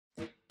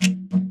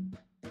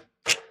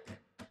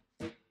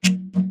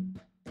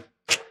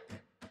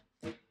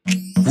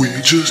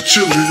just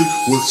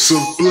chillin' with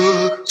some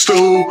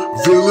Bloodstone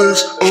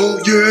villains, oh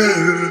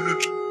yeah.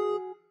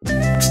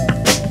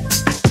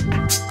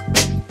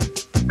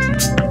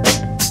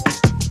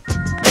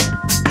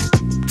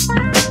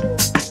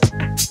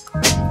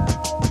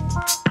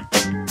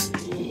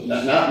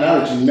 Now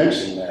that you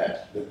mention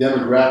that, the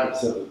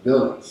demographics of the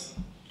villains,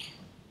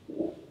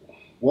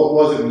 what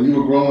was it when you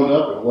were growing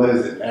up and what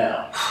is it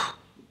now?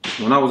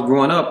 When I was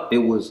growing up, it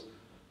was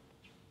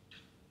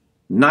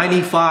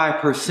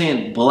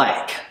 95%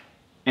 black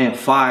and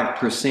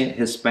 5%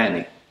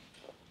 Hispanic.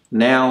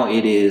 Now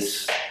it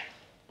is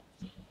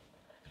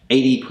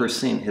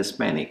 80%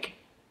 Hispanic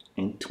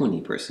and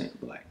 20%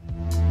 black.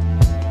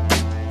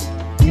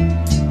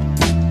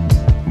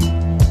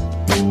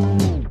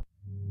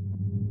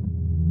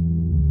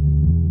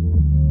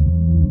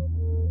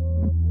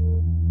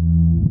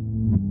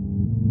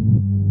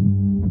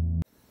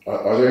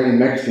 Are there any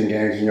Mexican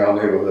gangs in y'all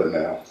neighborhood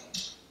now?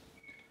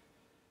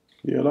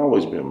 Yeah, it's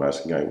always been a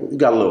Mexican gang. We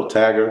got a little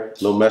tagger,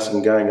 little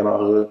Mexican gang in our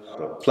hood.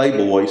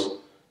 Playboys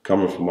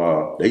coming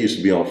from, they used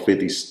to be on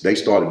 50, they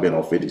started being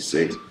on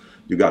 56.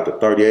 You got the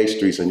 38th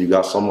streets and you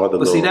got some other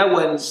little that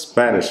wasn't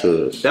Spanish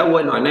hood. That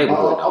wasn't our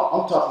neighborhood.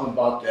 I'm talking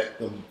about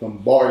them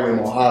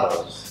barrio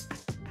mojados.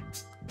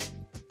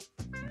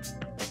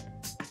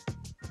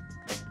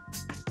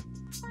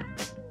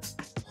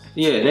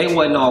 Yeah, they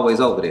wasn't always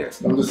over there.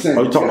 I'm just saying.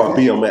 Oh, you talking about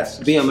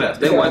BMS? BMS,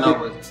 they wasn't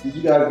always. Did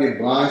you guys get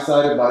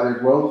blindsided by their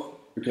growth?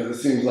 Because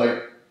it seems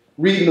like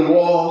reading the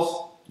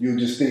walls, you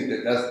just think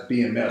that that's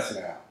BMS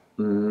now.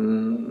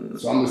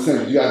 So I'm just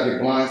saying, you guys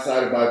get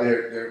blindsided by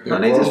their No,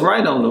 they growth? just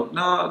right on them.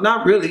 No,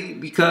 not really,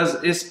 because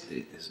it's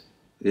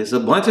a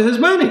bunch of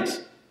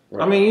Hispanics.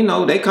 Right. I mean, you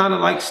know, they kind of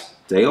like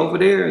stay over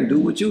there and do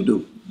what you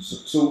do.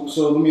 So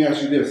let me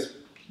ask you this.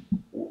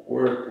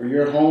 Were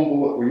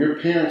your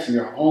parents and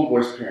your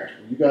homeboys' parents,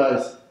 were you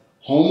guys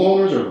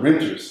homeowners or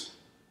renters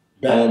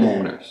back then?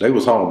 Homeowners. They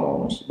was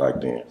homeowners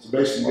back then. So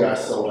basically you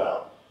guys sold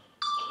out.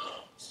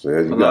 So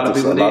a lot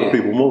of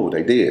people moved.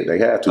 They did. They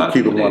had to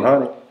keep it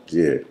 100.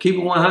 Yeah. Keep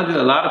it 100.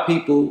 A lot of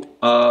people,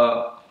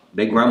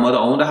 their grandmother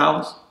owned a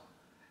house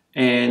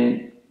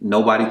and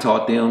nobody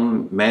taught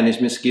them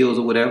management skills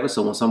or whatever.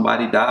 So when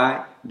somebody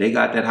died, they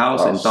got that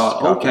house and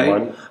thought,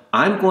 okay,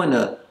 I'm going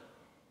to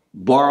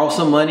borrow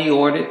some money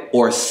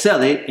or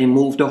sell it and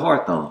move to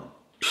Hawthorne.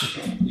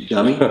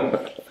 Dummy.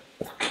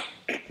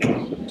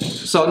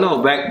 So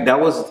no,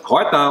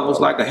 Hawthorne was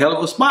like a hell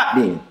of a spot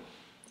then.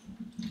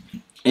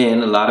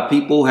 And a lot of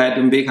people had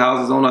them big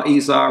houses on the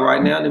east side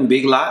right now, them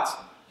big lots.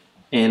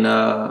 And you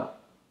know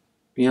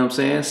what I'm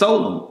saying,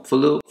 sold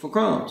them for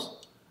crumbs.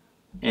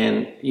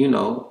 And you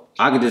know,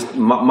 I could just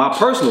my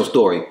personal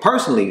story.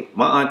 Personally,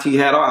 my auntie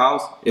had our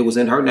house. It was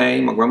in her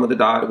name. My grandmother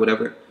died or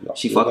whatever.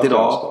 She fucked it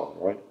off.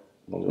 Right?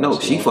 No,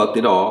 she fucked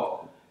it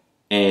off.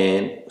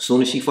 And as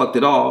soon as she fucked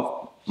it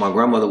off, my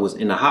grandmother was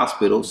in the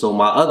hospital. So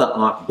my other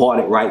aunt bought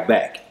it right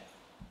back.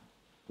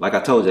 Like I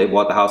told you, they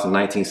bought the house in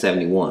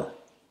 1971.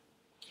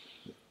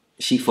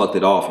 She fucked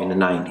it off in the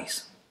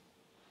 90s.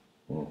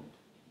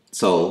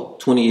 So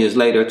 20 years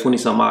later, 20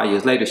 some odd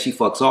years later, she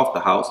fucks off the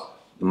house.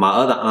 My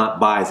other aunt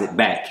buys it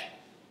back.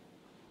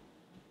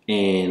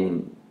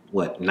 In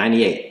what,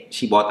 98,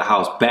 she bought the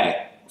house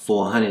back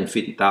for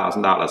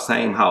 $150,000.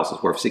 Same house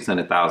is worth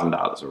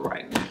 $600,000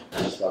 right now.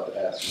 I was about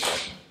to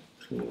ask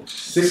you.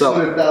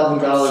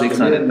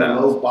 $600,000 in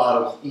those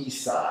bottoms,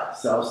 east side,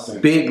 south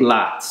central. Big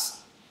lots.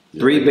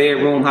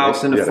 3-bedroom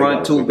house in the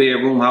front,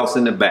 2-bedroom house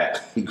in the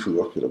back. He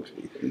grew up in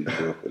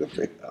a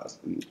big house.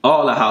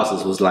 All the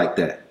houses was like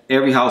that.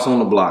 Every house on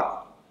the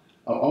block.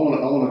 I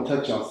want to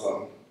touch on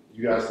something.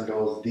 You guys can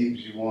go as deep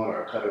as you want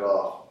or cut it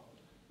off.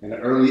 In the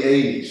early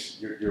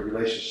 80s, your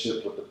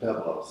relationship with the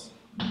Peblos.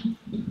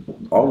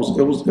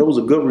 It was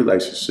a good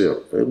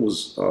relationship. It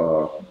was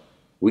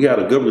we had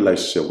a good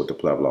relationship with the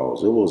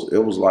Peblos. It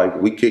was like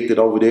we kicked it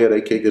over there,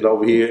 they kicked it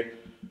over here.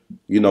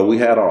 You know, we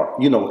had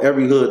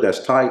every hood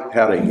that's tight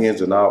had their ins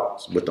and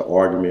outs with the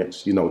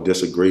arguments,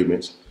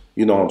 disagreements.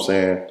 You know what I'm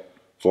saying? As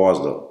far as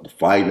the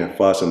fighting and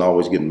fussing,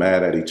 always getting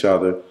mad at each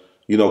other.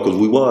 Because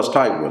we was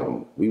tight with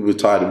them. We were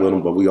tight with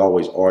them, but we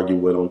always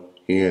argued with them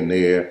here and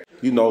there.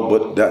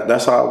 But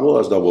that's how it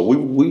was, though. But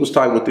we was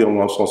tight with them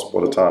once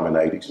upon a time in the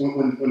 80s.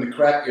 When the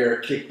crack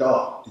era kicked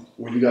off,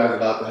 were you guys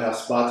allowed to have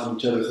spots in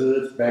each other's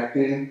hoods back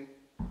then?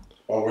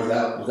 Or was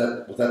that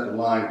the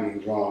line being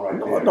drawn right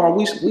there? No,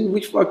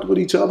 we fucked with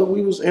each other.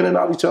 We was in and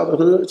out each other's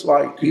hoods.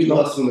 Like, Could you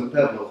hustle the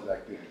Peblos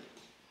back then?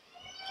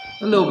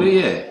 A little bit,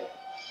 yeah.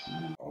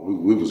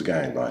 We was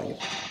gangbanging.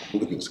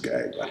 We was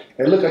gangbanging.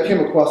 Hey, look, I came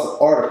across an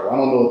article. I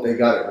don't know if they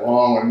got it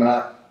wrong or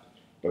not,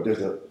 but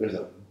there's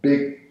a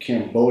big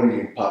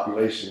Cambodian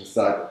population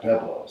inside the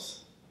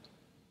Peblos.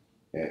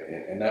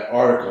 And that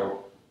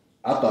article,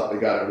 I thought they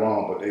got it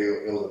wrong, but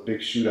it was a big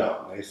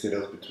shootout. And they said it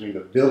was between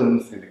the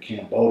villains and the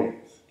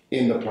Cambodians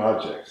in the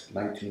projects,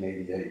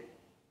 1988.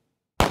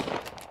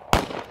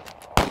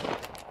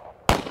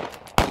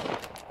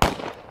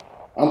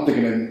 I'm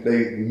thinking that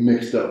they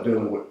mixed up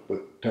villain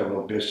with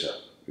Peblo Bishop.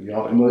 Are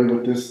y'all familiar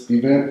with this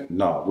event?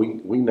 No,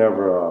 we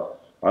never,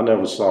 I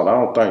never saw it. I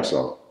don't think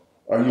so.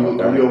 Are you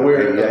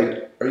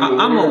aware?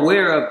 I'm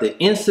aware of the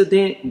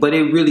incident, but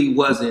it really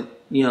wasn't.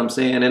 You know what I'm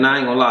saying? And I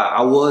ain't gonna lie,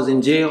 I was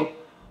in jail,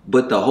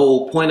 but the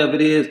whole point of it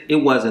is, it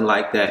wasn't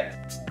like that.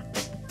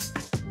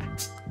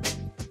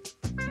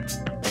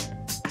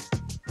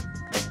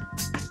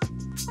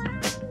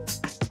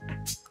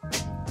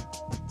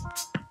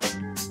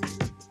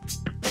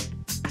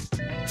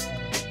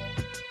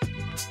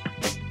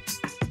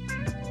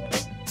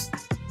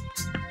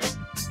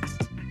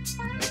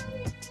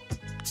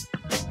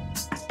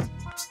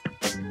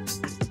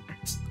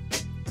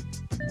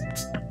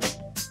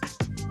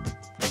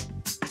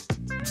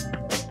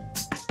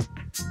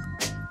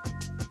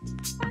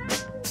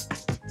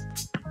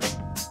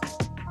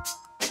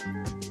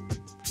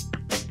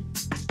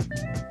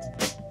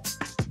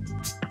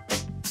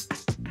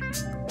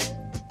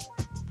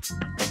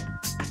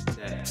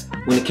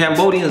 When the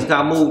Cambodians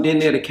got moved in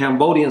there, the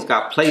Cambodians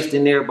got placed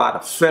in there by the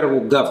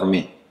federal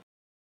government.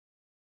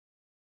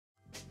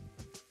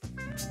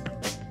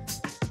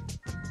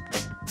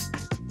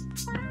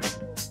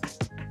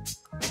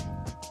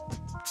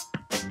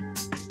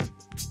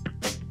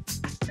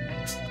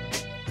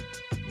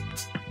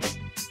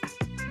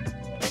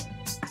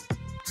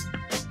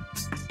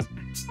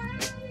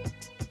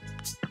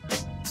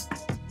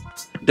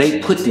 They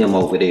put them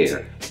over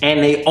there and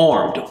they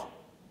armed them.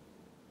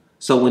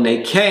 So when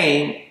they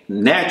came,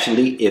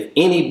 naturally, if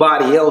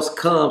anybody else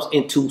comes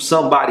into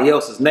somebody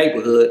else's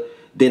neighborhood,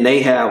 then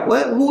they have,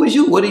 what? Who is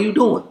you? What are you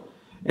doing?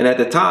 And at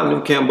the time,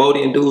 them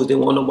Cambodian dudes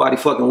didn't want nobody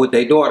fucking with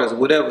their daughters or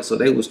whatever, so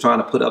they was trying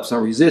to put up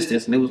some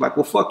resistance, and they was like,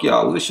 well, fuck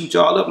y'all. We'll shoot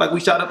y'all up like we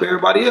shot up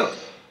everybody else.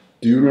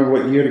 Do you remember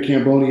what year the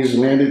Cambodians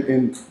landed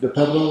in the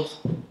Pueblos?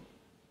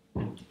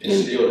 And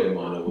still they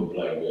mind up with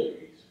black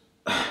babies.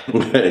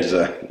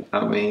 Exactly.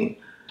 I mean,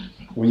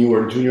 when you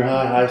were in junior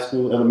high, high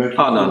school, elementary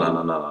oh,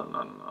 school?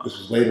 No. This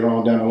was later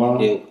on down the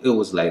line? It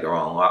was later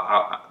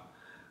on.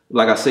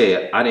 Like I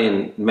said, I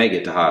didn't make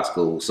it to high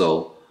school,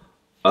 so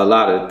a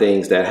lot of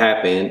things that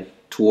happened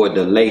toward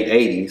the late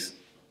 80s.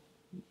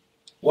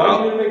 Why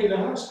didn't you make it to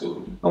high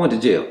school? I went to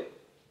jail.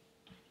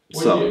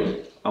 What year?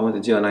 I went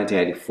to jail in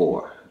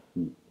 1984,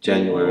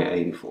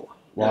 January 84.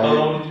 How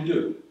long did you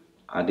do?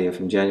 I did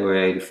from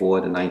January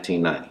 84 to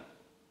 1990.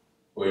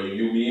 Were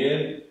you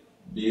UBN,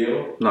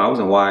 BL? No, I was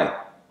in Y.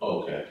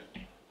 Okay. I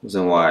was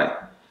in Y.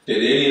 Did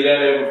any of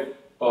that ever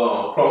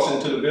cross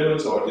into the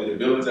villains, or did the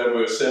villains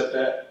ever accept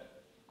that?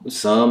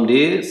 Some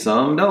did,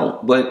 some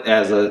don't. But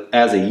as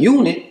a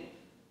unit,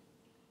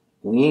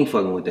 we ain't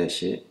fucking with that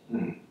shit.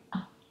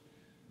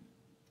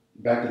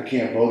 Back to the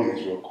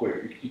Cambodians real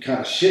quick. You kind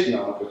of shitting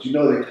on them, but you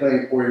know they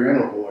claim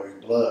Oriental boys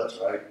Bloods,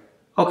 right?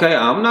 Okay,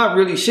 I'm not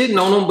really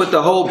shitting on them, but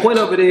the whole point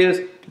of it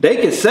is, they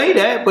can say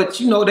that, but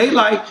you know, they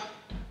like,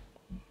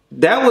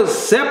 that was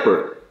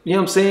separate. You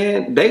know what I'm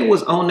saying? They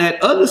was on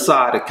that other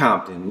side of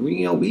Compton.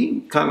 We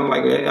kind of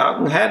like, hey, I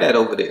can have that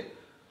over there.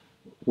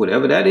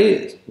 Whatever that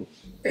is.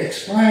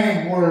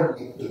 Explain what are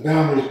the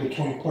boundaries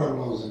between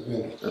Pueblos and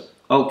villages.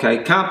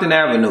 Okay, Compton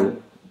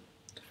Avenue.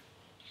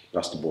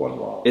 That's the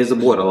borderline. Is the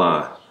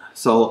borderline.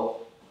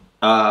 So,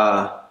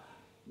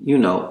 you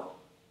know,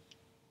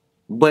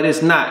 but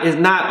it's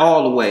not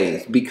all the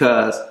ways,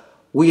 because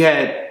we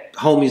had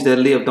homies that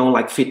lived on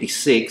like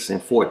 56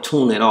 and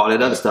Fortuna and all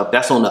that other stuff.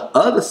 That's on the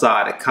other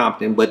side of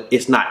Compton, but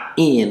it's not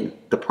in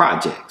the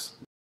projects.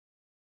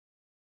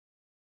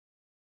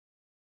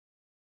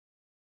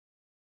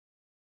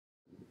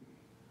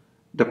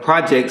 The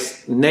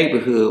projects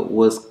neighborhood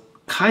was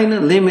kind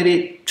of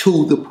limited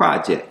to the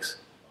projects.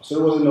 So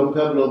there wasn't no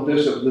Pueblo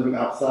Bishop living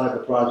outside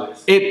the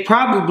projects? It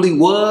probably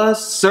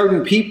was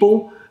certain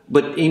people,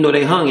 but you know,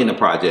 they hung in the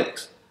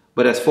projects.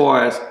 But as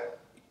far as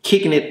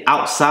kicking it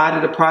outside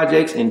of the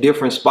projects in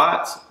different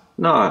spots,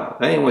 nah,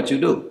 that ain't what you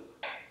do.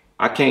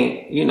 I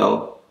can't, you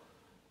know,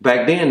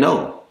 back then,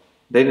 no.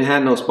 They didn't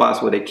have no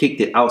spots where they kicked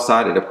it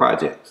outside of the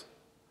projects.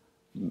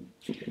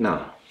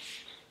 Nah.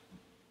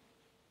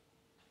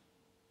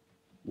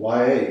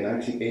 YA,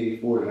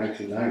 1984 to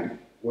 1990.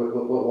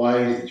 What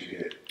YAs did you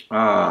get?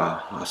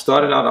 I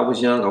started out, I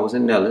was young, I was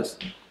in Nellis.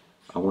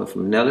 I went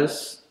from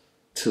Nellis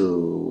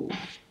to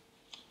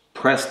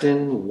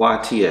Preston,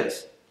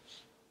 YTS.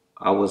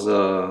 I was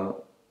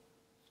not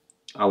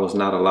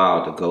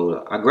allowed to go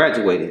to, I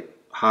graduated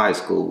high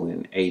school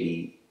in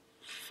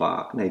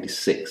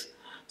 86.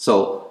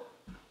 So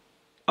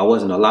I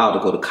wasn't allowed to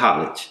go to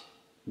college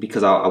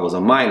because I was a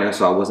minor,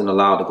 so I wasn't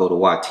allowed to go to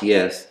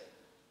YTS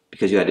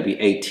because you had to be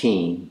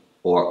 18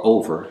 or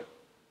over.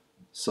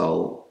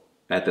 So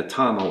at the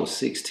time I was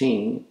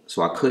 16,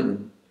 so I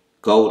couldn't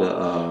go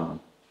to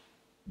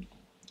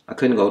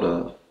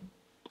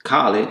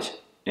college,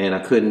 and I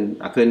couldn't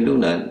do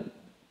nothing.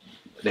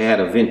 They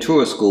had a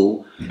Ventura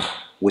school,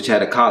 which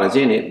had a college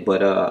in it,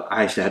 but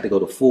I actually had to go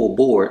to full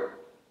board,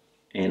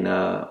 and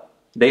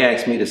they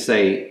asked me to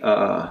say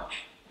I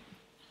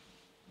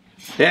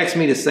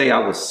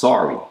was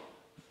sorry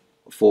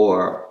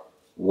for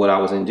what I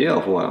was in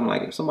jail for. I'm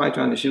like, if somebody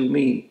trying to shoot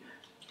me,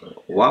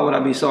 why would I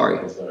be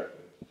sorry?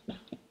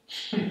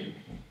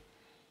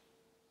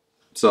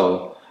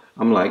 So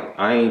I'm like,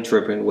 I ain't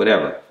tripping,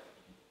 whatever.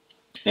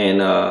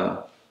 And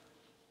I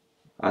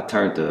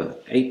turned the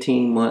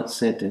 18-month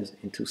sentence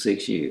into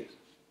 6 years.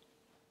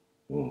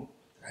 Damn.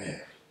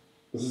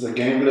 Was this a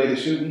gang-related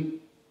shooting?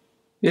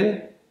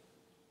 Yeah.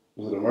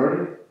 Was it a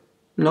murder?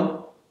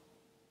 No.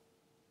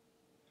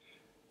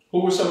 Who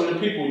were some of the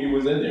people you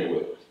was in there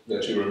with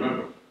that you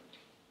remember?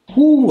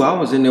 Ooh, I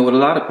was in there with a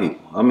lot of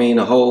people. I mean,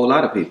 a whole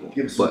lot of people.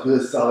 Give us some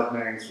good, solid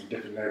names from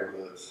different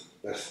neighborhoods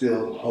that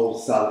still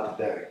hold solid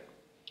today.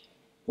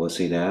 Well,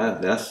 see,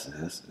 that's.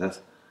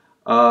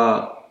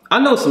 I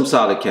know some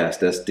solid cats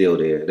that's still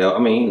there. I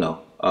mean, you know,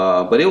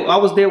 but I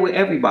was there with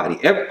everybody.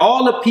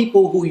 All the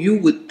people who you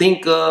would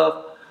think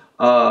of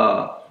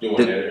that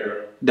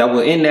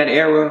were in that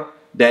era,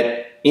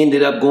 that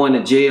ended up going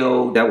to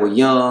jail, that were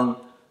young,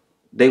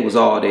 they was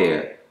all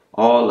there.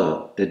 All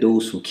of the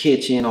dudes from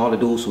Kitchen, all the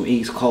dudes from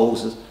East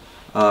Coast,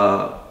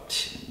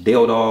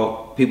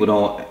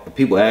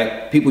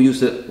 people used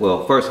to,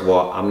 well, first of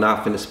all, I'm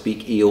not finna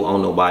speak ill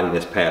on nobody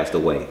that's passed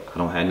away. I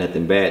don't have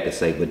nothing bad to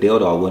say, but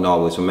Deodar wasn't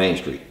always from Main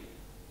Street.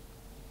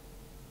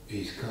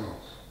 East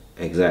Coast.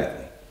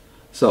 Exactly.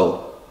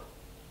 So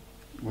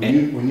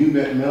when you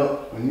met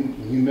Mel,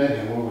 when you met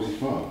him, where was he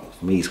from?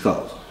 From East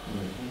Coast.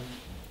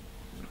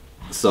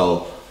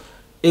 So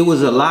it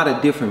was a lot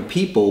of different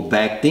people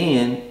back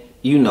then,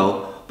 you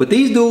know. But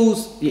these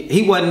dudes,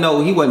 he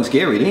wasn't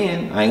scary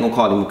then. I ain't gonna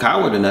call him a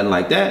coward or nothing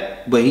like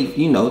that. But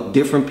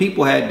different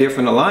people had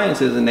different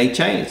alliances and they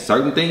changed.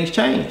 Certain things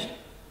changed.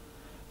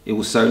 It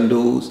was certain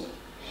dudes,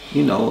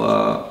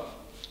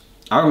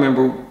 I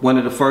remember one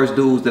of the first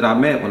dudes that I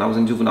met when I was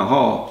in juvenile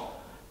hall,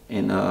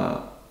 and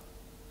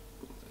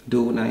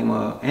dude named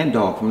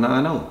Ant-Dog from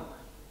 9-0.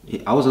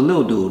 I was a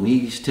little dude and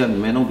he used to tell me,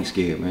 man, don't be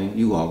scared, man.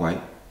 You all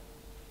right.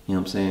 You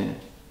know what I'm saying?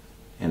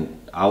 And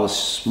I was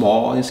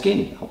small and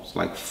skinny. I was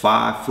like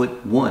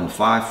 5'1",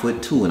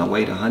 5'2", and I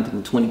weighed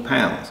 120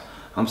 pounds.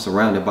 I'm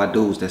surrounded by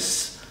dudes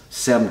that's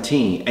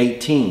 17,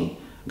 18,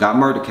 got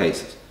murder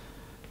cases.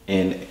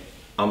 And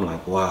I'm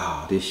like,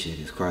 wow, this shit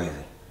is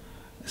crazy.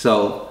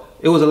 So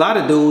it was a lot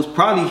of dudes,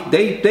 probably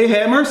they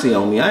had mercy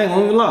on me, I ain't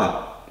gonna even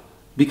lie.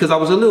 Because I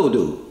was a little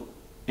dude.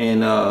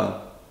 And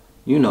those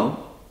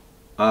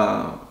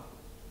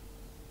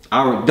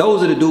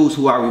are the dudes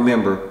who I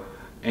remember.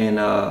 And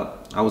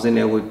I was in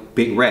there with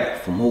Big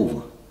Rat from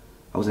Hoover.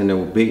 I was in there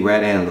with Big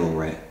Rat and Little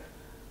Rat.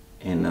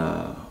 And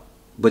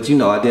but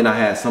then I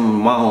had some of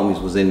my homies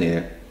was in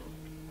there.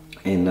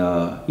 And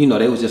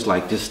they was just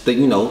like,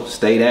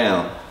 stay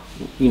down.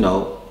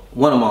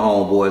 One of my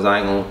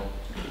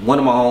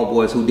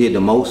homeboys who did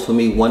the most for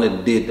me,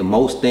 did the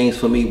most things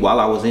for me while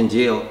I was in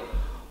jail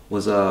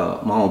was my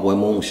homeboy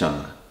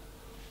Moonshine.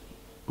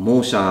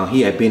 Moonshine,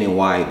 he had been in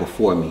YA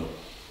before me.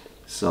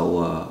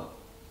 So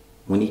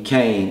when he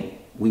came,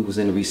 we was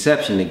in the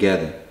reception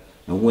together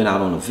and went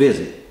out on a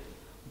visit.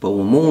 But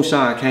when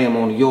Moonshine came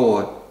on the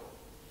yard,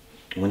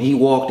 when he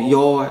walked the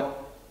yard,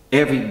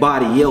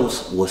 everybody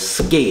else was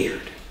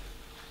scared.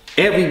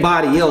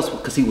 Everybody else,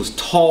 because he was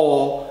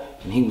tall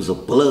and he was a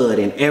blood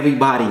and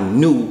everybody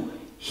knew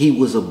he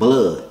was a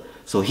blood.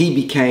 So he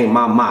became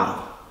my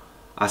motto.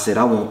 I said,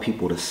 I want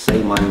people to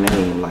say my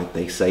name like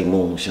they say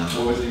Moonshine.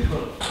 Where was he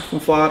from? From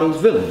Father's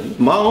Village,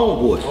 my own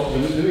boy. Oh,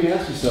 let me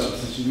ask you something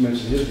since you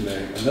mentioned his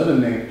name. Another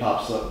name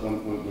pops up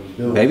when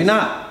Bill. Baby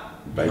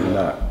Knot. Baby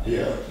Knot.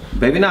 Yeah.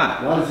 Baby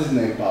Knot. Why does his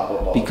name pop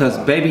up all Because the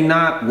time? Baby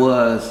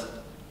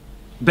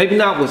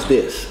Knot was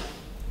this.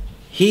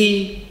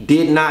 He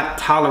did not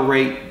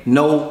tolerate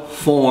no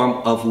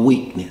form of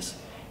weakness.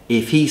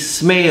 If he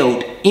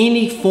smelled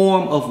any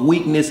form of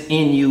weakness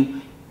in you,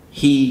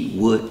 he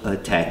would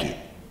attack it.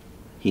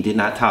 He did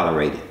not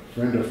tolerate it.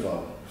 Friend or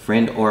foe?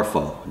 Friend or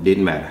foe,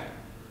 didn't matter.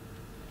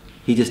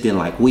 He just didn't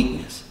like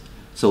weakness.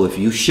 So if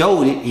you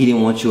showed it, he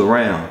didn't want you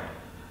around.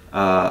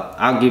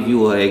 I'll give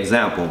you an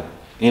example.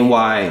 In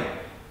YA,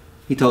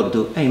 he told the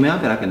dude, hey man,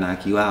 I bet I can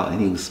knock you out.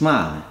 And he was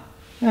smiling.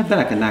 I bet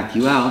I can knock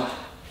you out.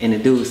 And the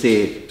dude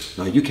said,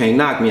 no, you can't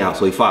knock me out.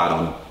 So he fired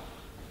on him.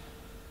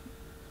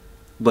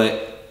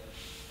 But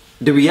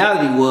the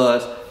reality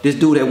was, this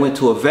dude that went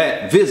to a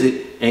vet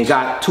visit and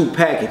got 2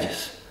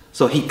 packages.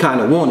 So he kind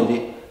of wanted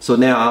it. So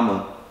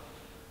now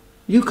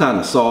you kind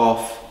of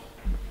soft.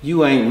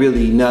 You ain't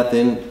really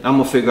nothing. I'm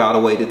going to figure out a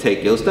way to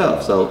take your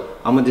stuff. So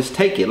I'm going to just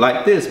take it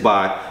like this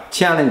by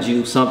challenge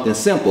you something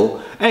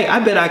simple. Hey, I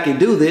bet I can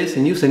do this.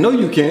 And you say, no,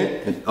 you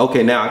can't. And,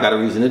 okay, now I got a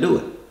reason to do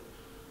it.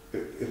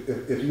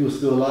 If he was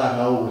still alive,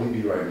 how old would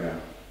he be right now?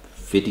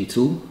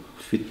 52?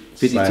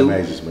 52? Same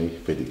age as me,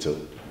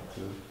 52.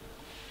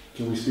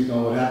 Can we speak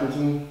on what happened to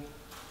him?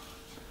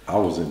 I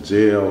was in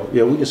jail.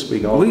 Yeah, we can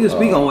speak on. We can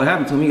speak on what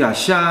happened to him. He got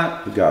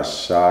shot. He got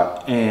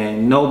shot.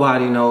 And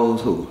nobody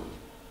knows who.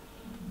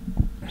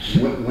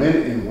 When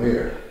and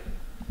where?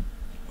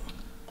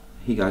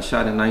 He got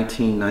shot in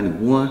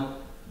 1991. On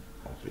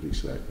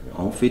 52nd.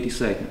 On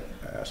 52nd.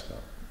 Ask him.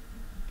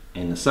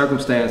 And the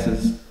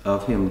circumstances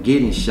of him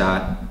getting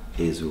shot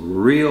is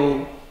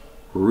real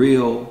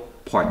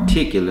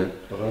particular.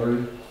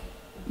 Blurry?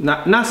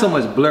 Not so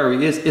much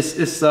blurry.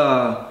 It's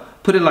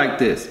put it like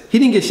this. He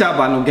didn't get shot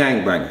by no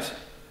gangbangers.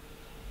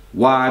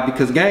 Why?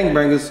 Because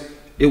gangbangers,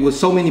 it was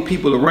so many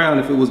people around.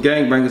 If it was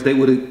gangbangers, they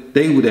would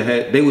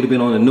have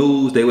been on the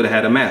news. They would have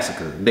had a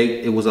massacre.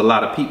 It was a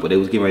lot of people. They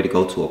was getting ready to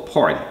go to a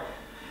party.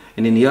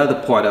 And then the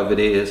other part of it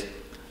is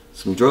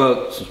some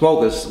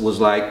smokers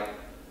was like,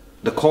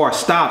 the car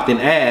stopped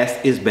and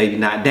asked, is baby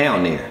not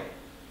down there?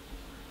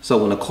 So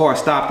when the car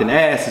stopped and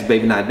asked, is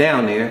baby not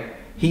down there?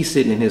 He's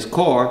sitting in his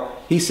car.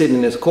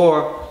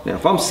 Now,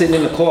 if I'm sitting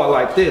in the car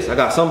like this, I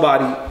got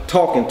somebody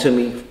talking to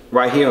me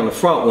right here on the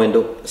front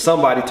window,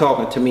 somebody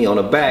talking to me on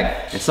the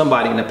back, and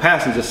somebody in the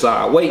passenger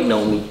side waiting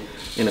on me.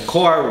 And the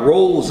car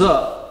rolls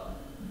up,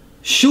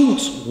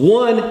 shoots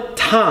one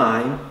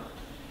time,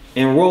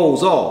 and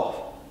rolls off.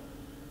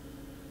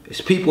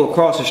 There's people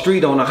across the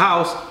street on the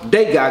house.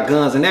 They got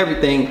guns and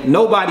everything.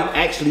 Nobody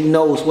actually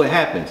knows what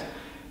happens.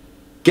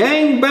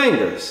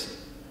 Gangbangers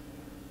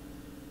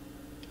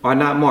are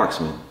not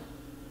marksmen.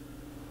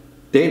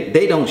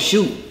 They don't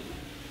shoot,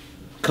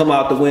 come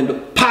out the window,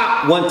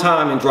 pop one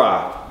time and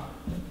drive.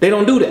 They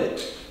don't do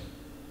that.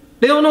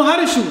 They don't know how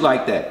to shoot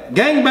like that.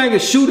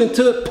 Gangbangers shoot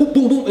until boom,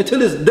 boom, boom,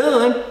 until it's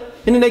done,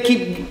 and then they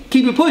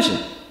keep it pushing.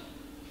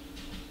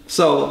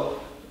 So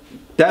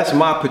that's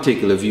my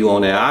particular view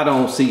on that. I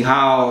don't see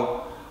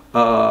how,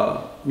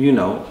 you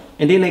know,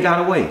 and then they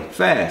got away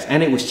fast,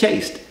 and it was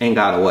chased and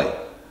got away.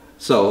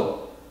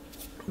 So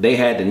they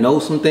had to know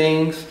some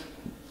things,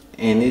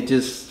 and it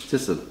just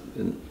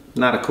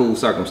not a cool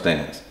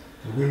circumstance.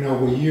 Do we know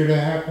what year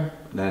that happened?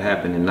 That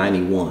happened in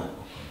 '91.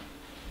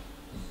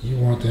 You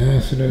want to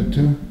answer that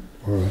too?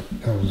 Or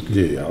that was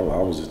good? Yeah,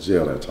 I was in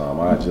jail that time.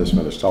 I had just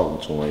finished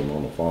talking to him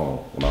on the phone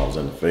when I was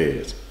in the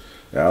feds.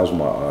 That was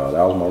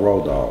my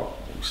road dog.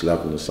 We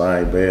slept in the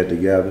same bed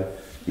together.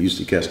 He used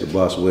to catch the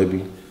bus with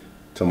me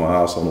to my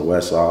house on the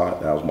west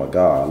side. That was my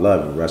guy. I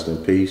love him. Rest in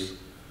peace.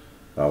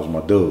 That was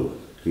my dude.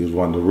 He was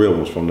one of the real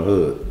ones from the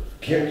hood.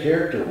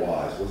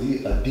 Character-wise, was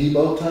he a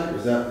Debo type?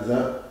 Is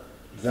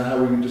that how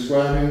we would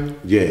describe him?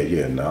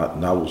 Yeah.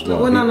 No, was one.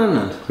 Well,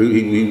 no.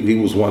 He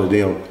was one of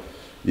them.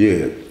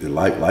 Yeah,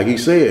 like he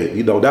said,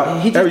 you know,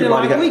 that he just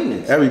everybody didn't like had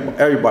weakness.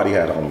 Everybody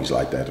had homies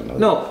like that in the hood.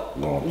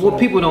 No, what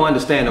people don't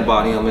understand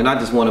about him, and I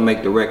just want to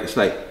make the record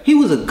straight, he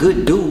was a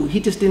good dude.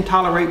 He just didn't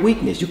tolerate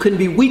weakness. You couldn't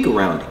be weak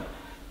around him.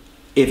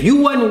 If you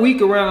wasn't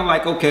weak around him,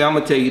 like, okay, I'm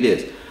gonna tell you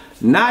this.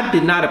 Knott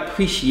did not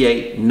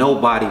appreciate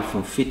nobody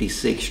from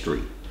 56th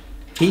Street.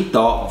 He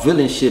thought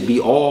villains should be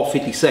all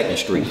 52nd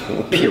Street,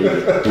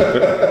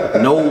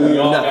 period. No, We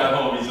all nothing. got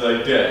homies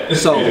like that.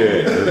 So,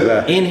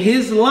 exactly. in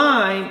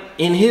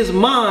his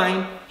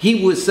mind,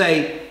 he would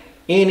say,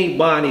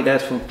 anybody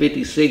that's from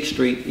 56th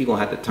Street, you're gonna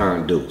have to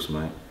turn deuce,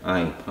 man.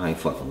 I ain't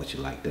fucking with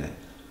you like that.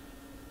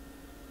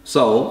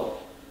 So,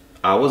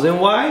 I was in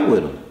YA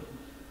with him.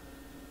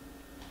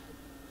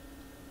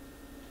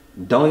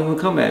 Don't even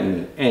come at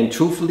me. And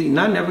truthfully,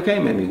 Knott never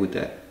came at me with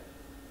that.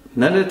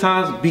 None of the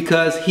times,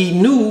 because he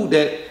knew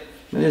that,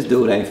 man, this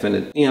dude ain't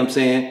finna, you know what I'm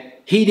saying?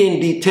 He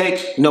didn't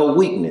detect no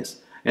weakness.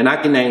 And I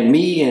can name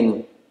me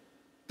and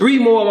 3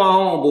 more of my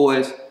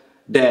homeboys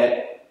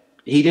that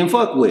he didn't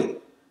fuck with.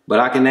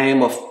 But I can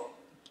name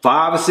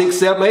 5 or 6,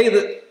 7,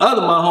 8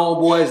 other my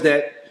homeboys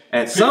that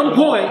at some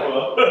point,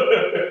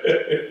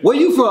 where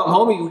you from,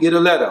 homie? You get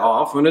a letter.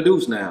 Oh, I'm from the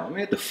Deuce now. Man,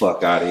 get the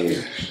fuck out of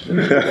here.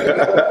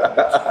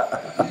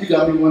 You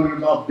got me wondering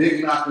about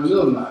Big Knott and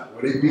Lil Knott.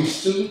 Were they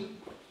beefs too?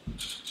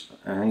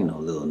 I ain't no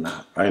Lil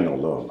Knott. I ain't no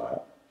Lil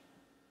Knott.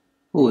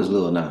 Who is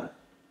Lil Knott?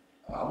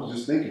 I was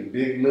just thinking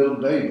Big Little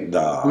Baby.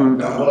 Nah,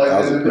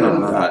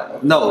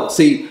 No,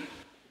 see,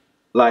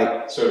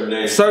 like certain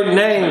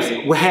names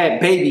had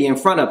Baby in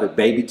front of it.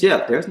 Baby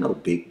Jeff. There's no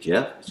Big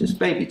Jeff. It's just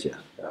Baby Jeff.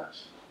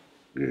 Gosh.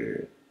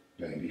 Yeah.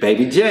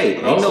 Baby J.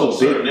 Ain't Also, no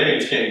certain big.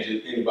 names can't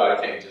just,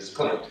 anybody can't just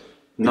claim it.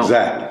 No.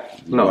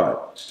 Exactly. No.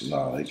 Right.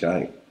 No, they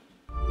can't.